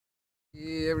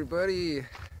Hey everybody,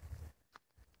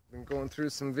 been going through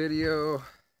some video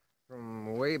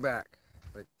from way back,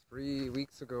 like 3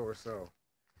 weeks ago or so,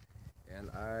 and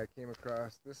I came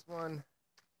across this one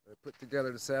that I put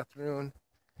together this afternoon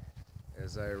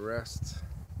as I rest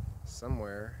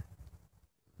somewhere,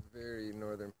 very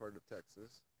northern part of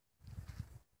Texas,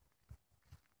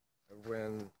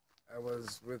 when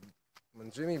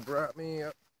Jimmy brought me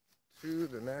up to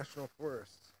the National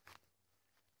Forest.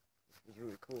 It was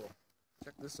really cool.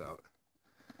 Check this out.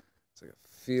 It's like a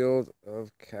field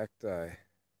of cacti.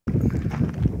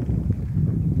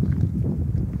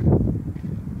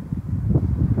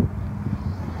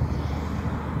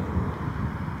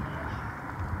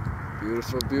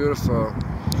 Beautiful, beautiful.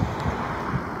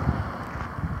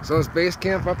 So is base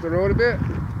camp up the road a bit?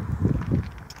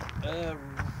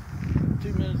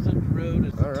 2 minutes up the road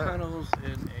is All right. tunnels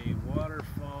and a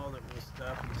waterfall that we'll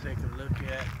stop and take a look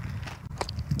at.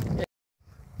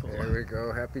 There we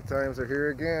go. Happy times are here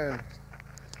again.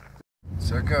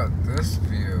 Check out this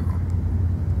view.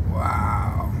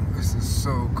 Wow, this is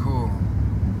so cool.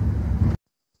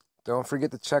 Don't forget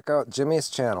to check out Jimmy's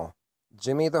channel,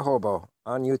 Jimi The Hobo,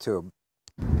 on YouTube.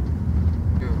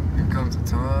 Here comes a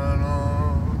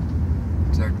tunnel.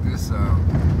 Check this out.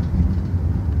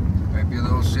 Might be a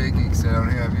little shaky because I don't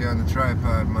have you on the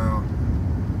tripod mount.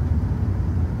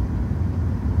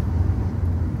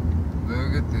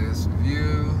 Look at this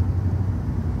view.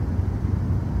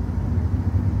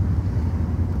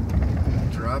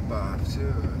 Drop off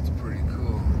too, it's pretty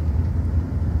cool.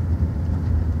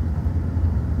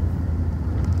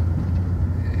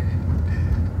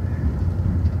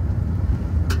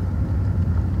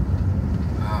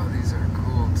 Wow, these are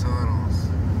cool tunnels.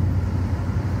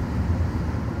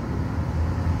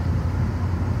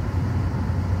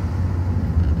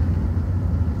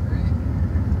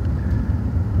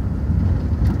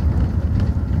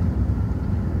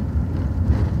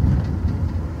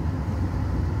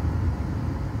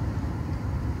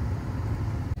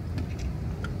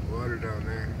 Down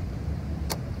there.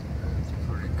 That's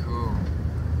pretty cool.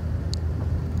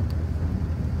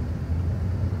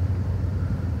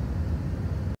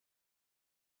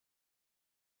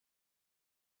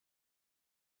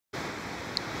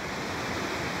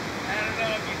 I don't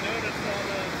know if you noticed all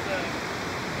those, I'm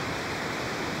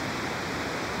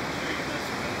sure you must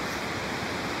have noticed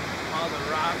all the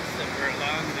rocks that were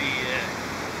along the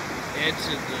edge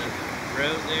of the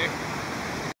road there.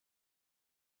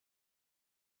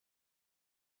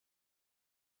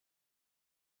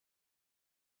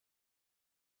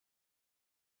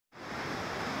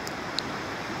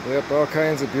 Yep, all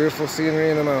kinds of beautiful scenery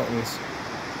in the mountains.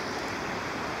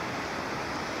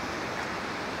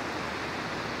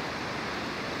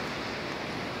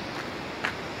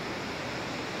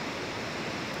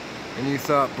 And you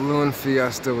thought Balloon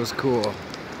Fiesta was cool.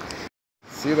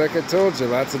 See, like I told you,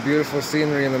 lots of beautiful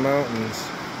scenery in the mountains.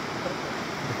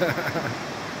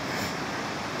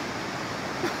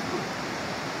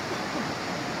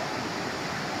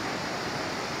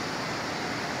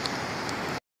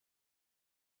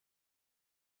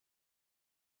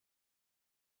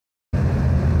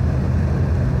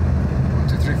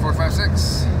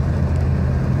 Six.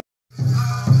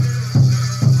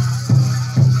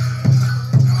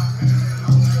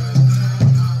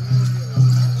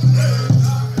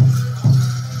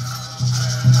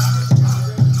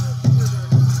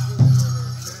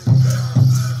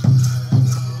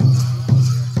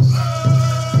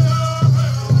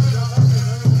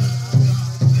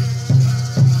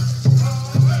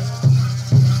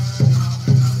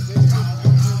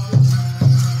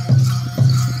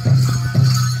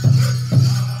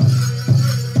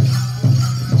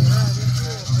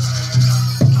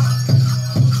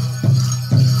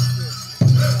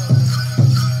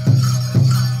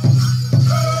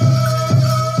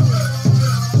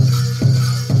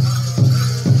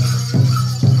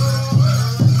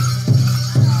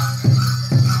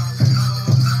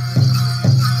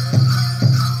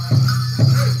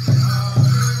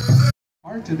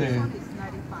 Today,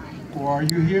 or are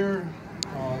you here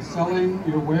selling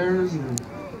your wares? Or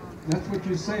that's what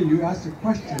you say. You ask a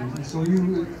question, and so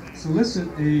you solicit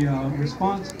a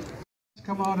response.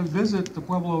 Come out and visit the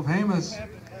Pueblo of Jemez.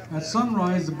 At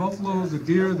sunrise, the buffaloes, the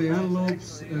deer, the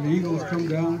antelopes, and the eagles come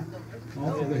down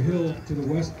off of the hill to the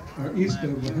west or east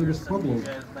of Jemez Pueblo.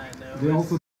 They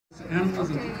also animals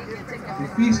and the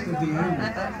feast of the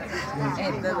animals.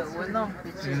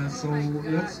 And so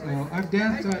that's I've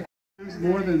danced at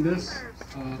more than this.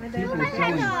 People are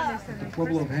selling at the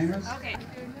Pueblo of Jemez.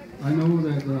 I know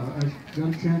that I've got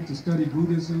a chance to study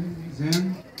Buddhism,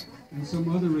 Zen, and some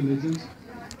other religions.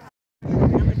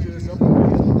 Images up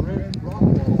against the red rock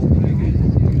walls.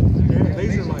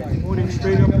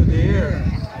 straight up in the air.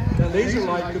 That laser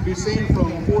light could be seen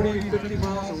from 40, 50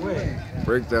 miles away. It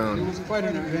Breakdown. was quite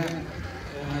an event.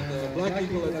 And Black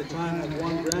Eagle at the time had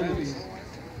won Grammys.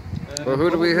 Well,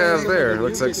 who do we have there?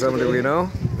 Looks like somebody we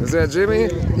know. Is that Jimmy?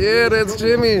 Yeah, that's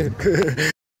Jimmy.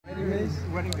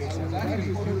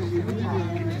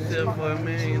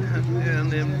 Down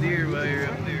them deer while you're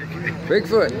up there.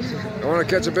 Bigfoot. I want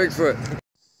to catch a Bigfoot.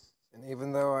 And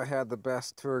even though I had the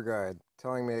best tour guide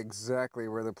telling me exactly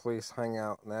where the police hung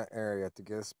out in that area to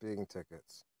give speeding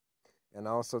tickets, and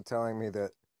also telling me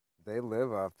that they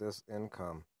live off this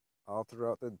income all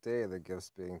throughout the day, they give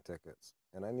speeding tickets,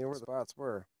 and I knew where the spots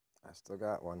were, I still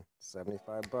got one.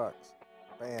 $75.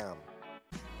 Bam.